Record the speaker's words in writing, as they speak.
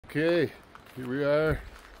Okay, here we are,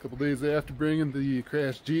 a couple days after bringing the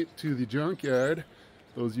crashed Jeep to the junkyard.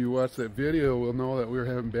 Those of you who watched that video will know that we were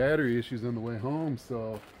having battery issues on the way home,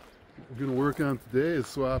 so what we're going to work on today is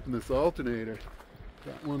swapping this alternator.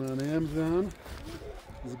 Got one on Amazon.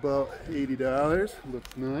 It's about $80.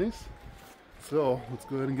 Looks nice. So let's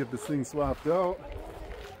go ahead and get this thing swapped out.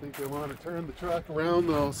 I think I want to turn the truck around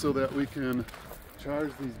though so that we can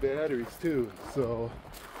charge these batteries too. So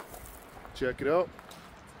check it out.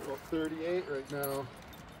 It's about 38 right now.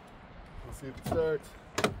 Let's see if it starts.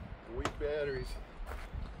 Weak batteries.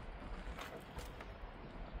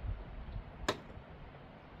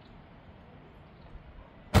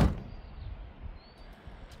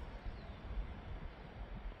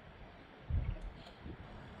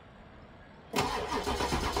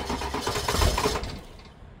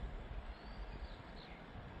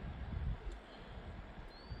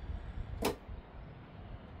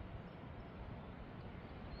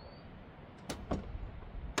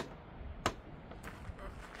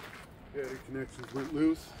 Battery connections went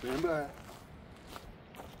loose. Stand by.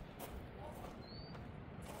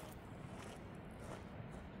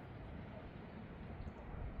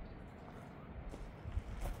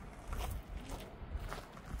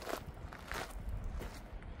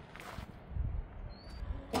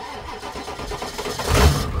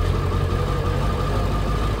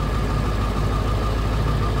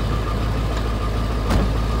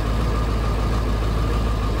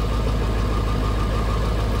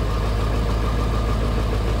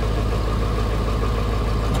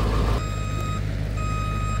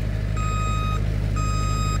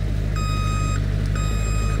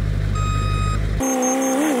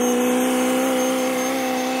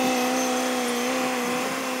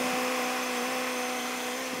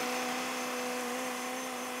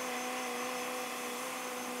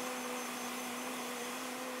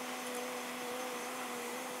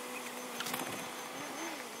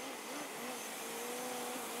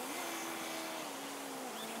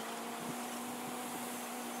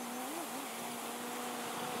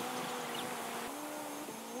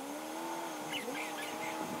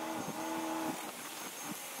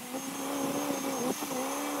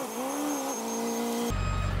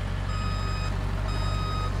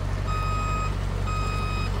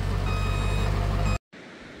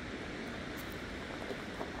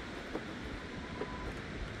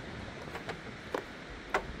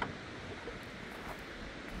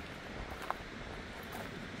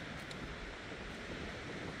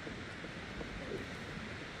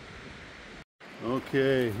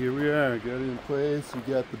 Okay, here we are. Got it in place. We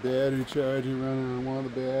got the battery charger running on one of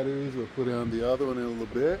the batteries. We'll put it on the other one in a little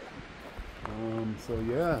bit. So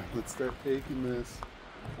yeah, let's start taking this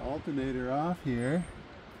alternator off here.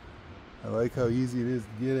 I like how easy it is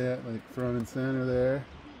to get at, like front and center there,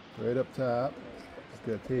 right up top. Just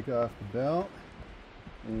got to take off the belt,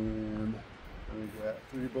 and we got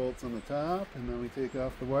 3 bolts on the top, and then we take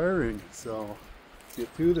off the wiring. So let's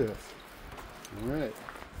get to this. All right.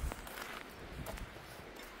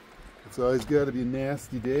 It's always got to be a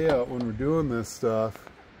nasty day out when we're doing this stuff.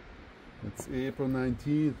 It's April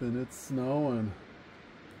 19th and it's snowing.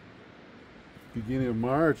 Beginning of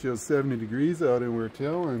March, it was 70 degrees out and we're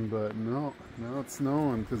tilling, but no, now it's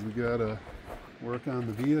snowing because we got to work on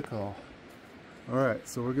the vehicle. Alright,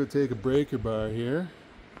 so we're going to take a breaker bar here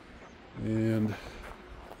and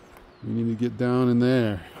we need to get down in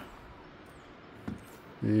there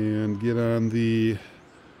and get on the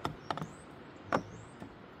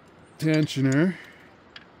tensioner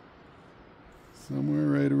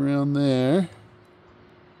somewhere right around there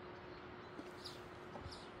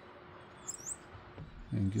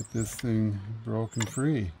and get this thing broken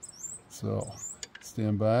free. So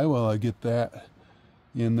stand by while I get that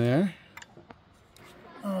in there.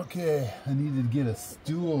 Okay, I needed to get a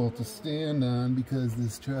stool to stand on because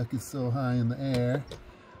this truck is so high in the air.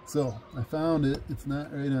 So I found it. It's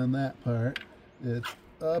not right on that part. It's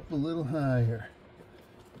up a little higher.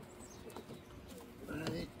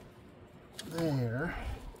 Right there.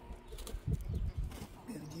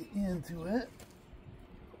 Gotta get into it.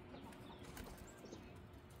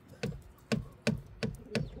 The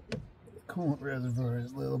coolant reservoir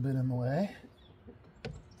is a little bit in the way.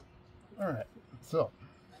 Alright, so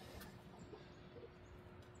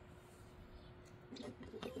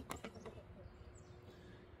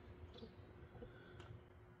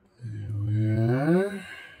there we are.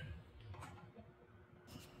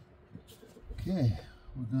 Okay,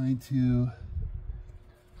 we're going to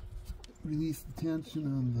release the tension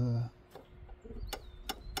on the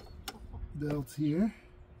belts here,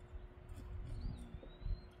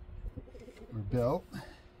 or belt, a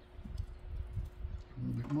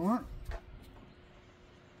little bit more.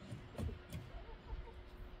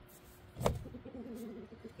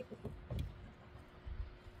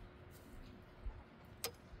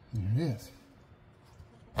 is.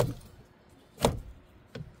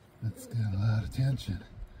 That's got a lot of tension.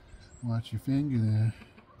 Watch your finger there.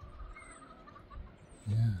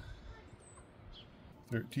 Yeah.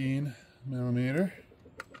 13 millimeter.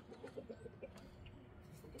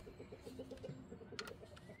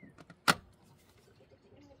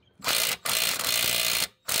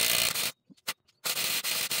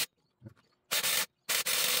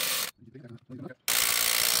 There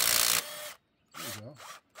you go.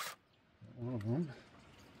 One of them.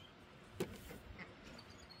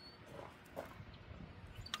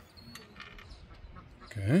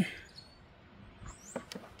 Okay.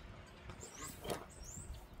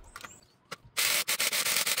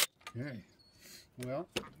 Okay. Well,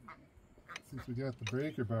 since we got the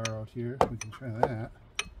breaker bar out here, we can try that.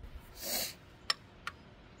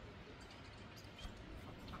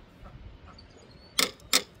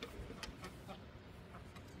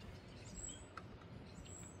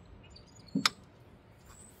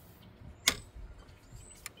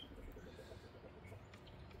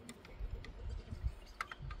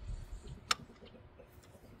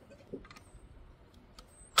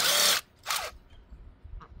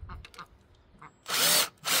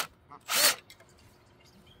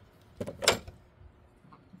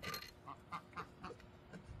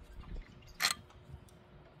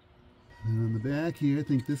 And on the back here, I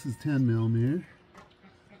think this is 10 millimeter.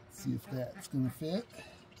 Let's see if that's going to fit.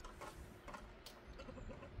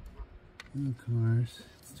 And of course,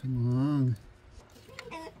 it's too long.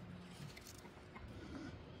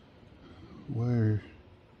 Wire.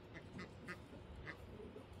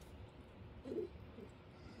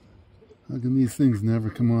 How can these things never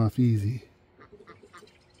come off easy?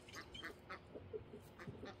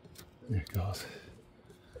 There it goes.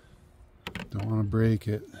 Don't want to break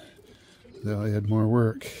it. That'll add more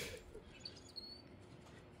work.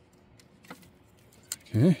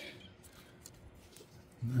 Okay.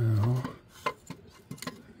 Now,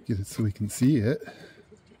 get it so we can see it.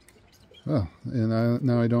 Oh, and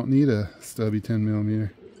now I don't need a stubby 10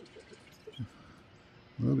 millimeter. A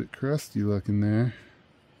little bit crusty looking there.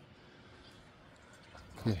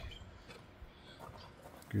 Okay.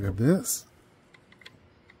 Grab this.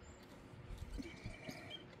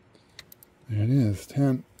 There it is,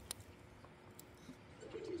 10.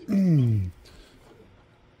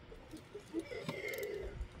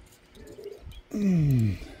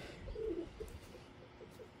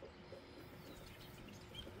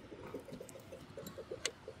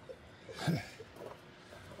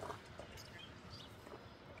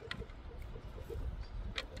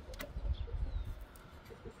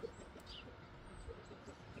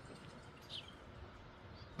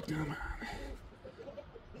 Come on.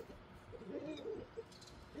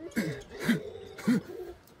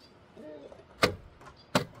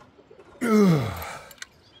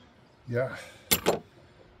 Yeah,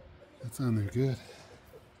 that's on there good.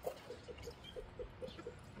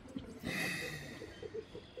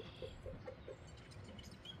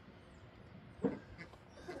 I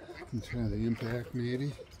can try the impact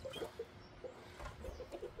maybe.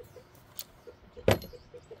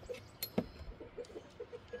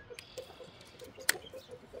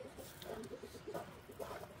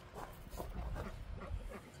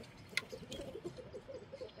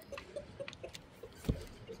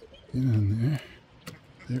 Get in there.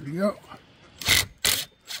 There we go.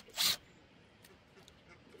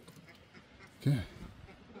 Okay.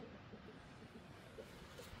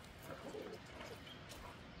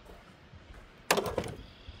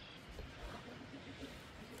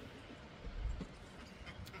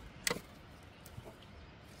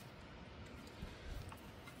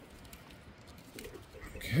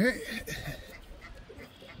 Okay.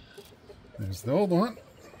 There's the old one.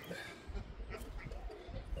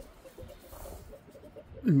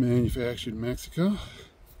 Manufactured in Mexico.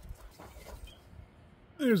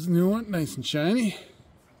 There's the new one, nice and shiny.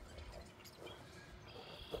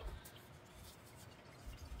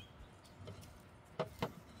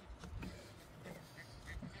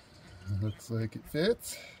 Looks like it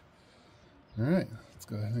fits. All right, let's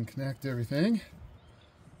go ahead and connect everything.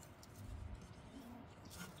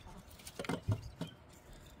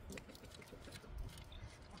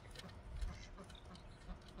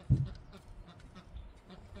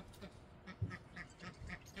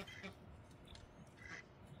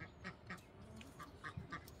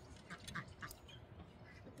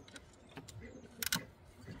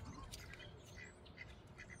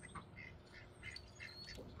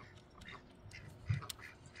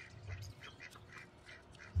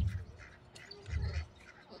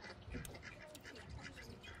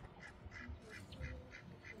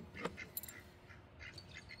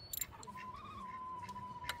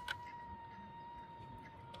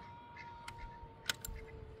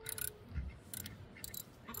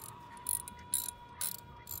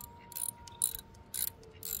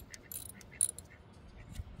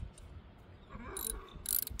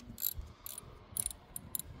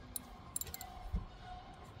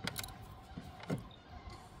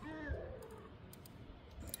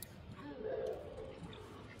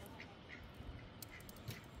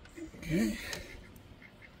 Okay.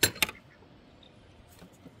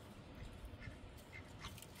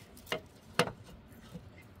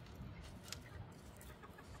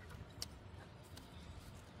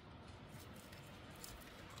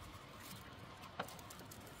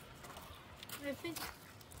 I think.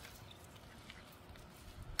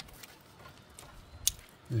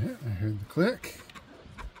 Yeah, I heard the click.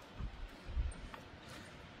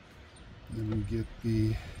 Then we get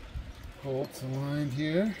the bolts aligned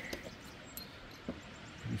here.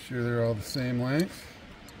 Be sure they're all the same length.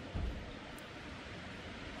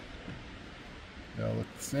 They all look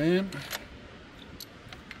the same.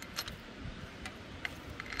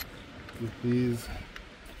 Get these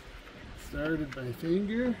started by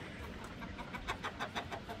finger.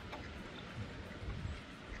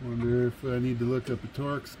 Wonder if I need to look up a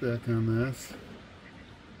torque spec on this.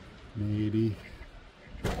 Maybe.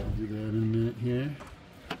 I'll do that in a minute here.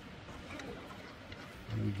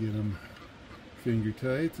 We'll get them finger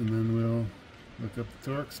tight, and then we'll look up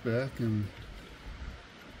the torque spec and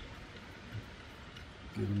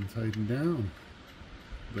get them tightened down.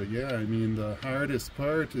 But yeah, I mean, the hardest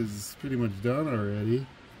part is pretty much done already.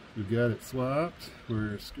 We've got it swapped.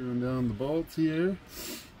 We're screwing down the bolts here,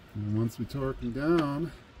 and once we torque them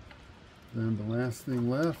down, then the last thing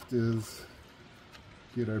left is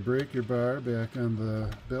get our breaker bar back on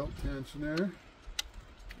the belt tensioner,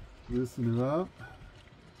 loosen it up,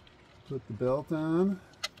 put the belt on,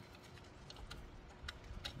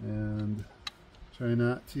 and try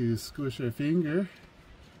not to squish our finger.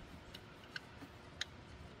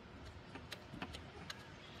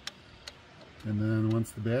 And then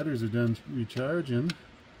once the batteries are done recharging,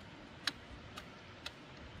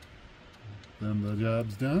 then the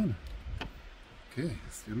job's done. Okay,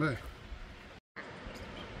 stand by.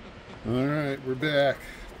 Alright, we're back.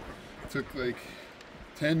 It took like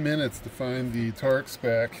 10 minutes to find the torque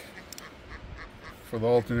spec for the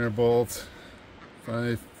alternator bolts.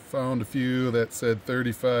 I found a few that said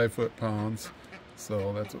 35 foot-pounds,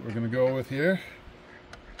 so that's what we're going to go with here.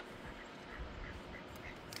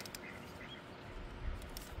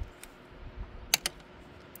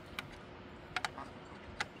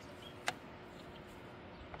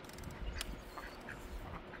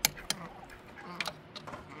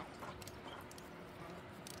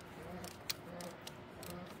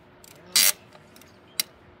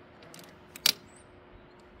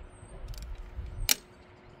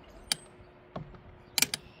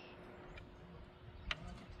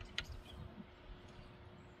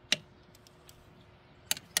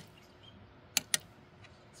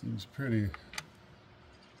 Seems pretty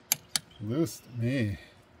loose to me.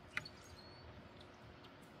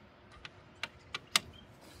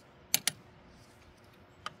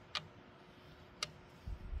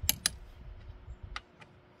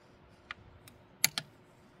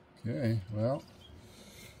 Okay, well,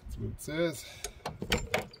 that's what it says.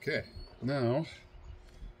 Okay, now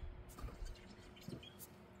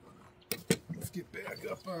let's get back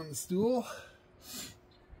up on the stool.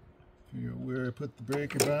 Figure out where I put the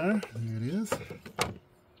breaker bar. There it is.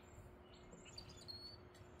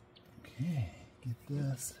 Okay, get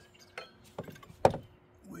this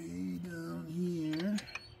way down here.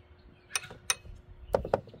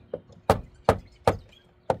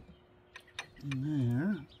 And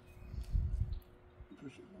there.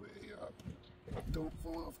 Push it way up. Don't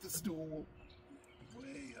fall off the stool.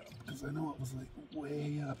 Way up, because I know it was like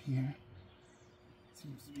way up here.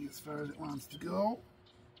 Seems to be as far as it wants to go.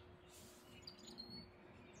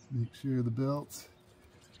 Make sure the belt's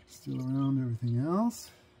still around everything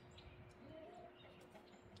else.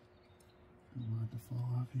 Don't want it to fall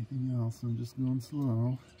off anything else, so I'm just going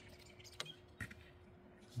slow.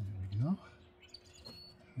 There we go.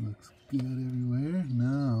 Looks good everywhere.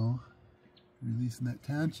 Now, releasing that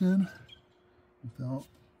tension without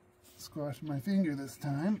squashing my finger this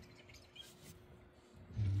time.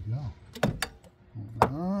 There we go. Hold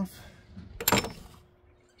it off.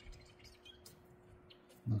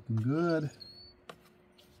 Looking good.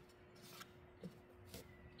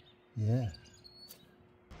 Yeah.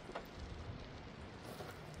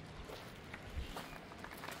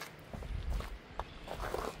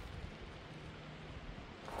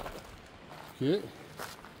 Okay.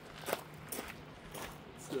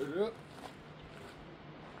 Start it up.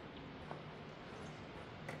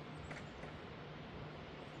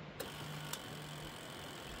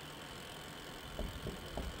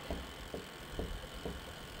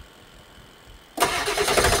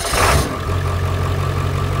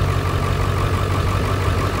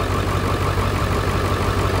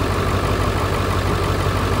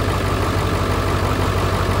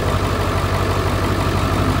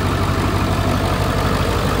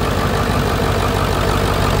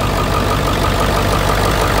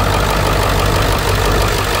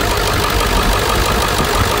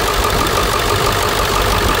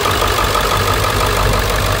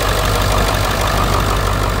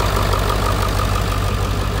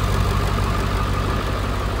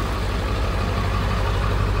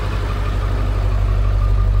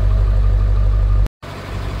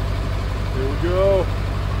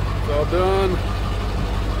 all done.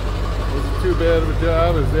 Wasn't too bad of a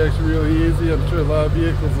job. It was actually really easy. I'm sure a lot of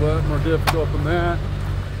vehicles are a lot more difficult than that.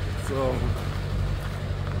 So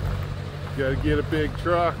you gotta get a big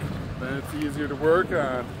truck, then it's easier to work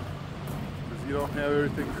on. Because you don't have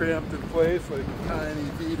everything cramped in place like a tiny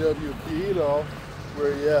VW Beetle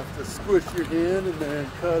where you have to squish your hand and then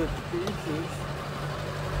cut it to pieces.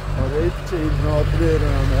 I'd hate to change an alternator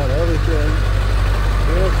on that other thing.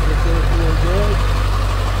 Yes, this looks real good.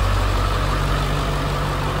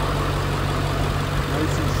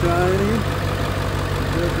 Nice and shiny.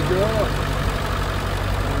 Good to go.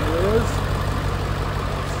 There it is.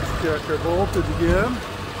 Let's just check our voltage again.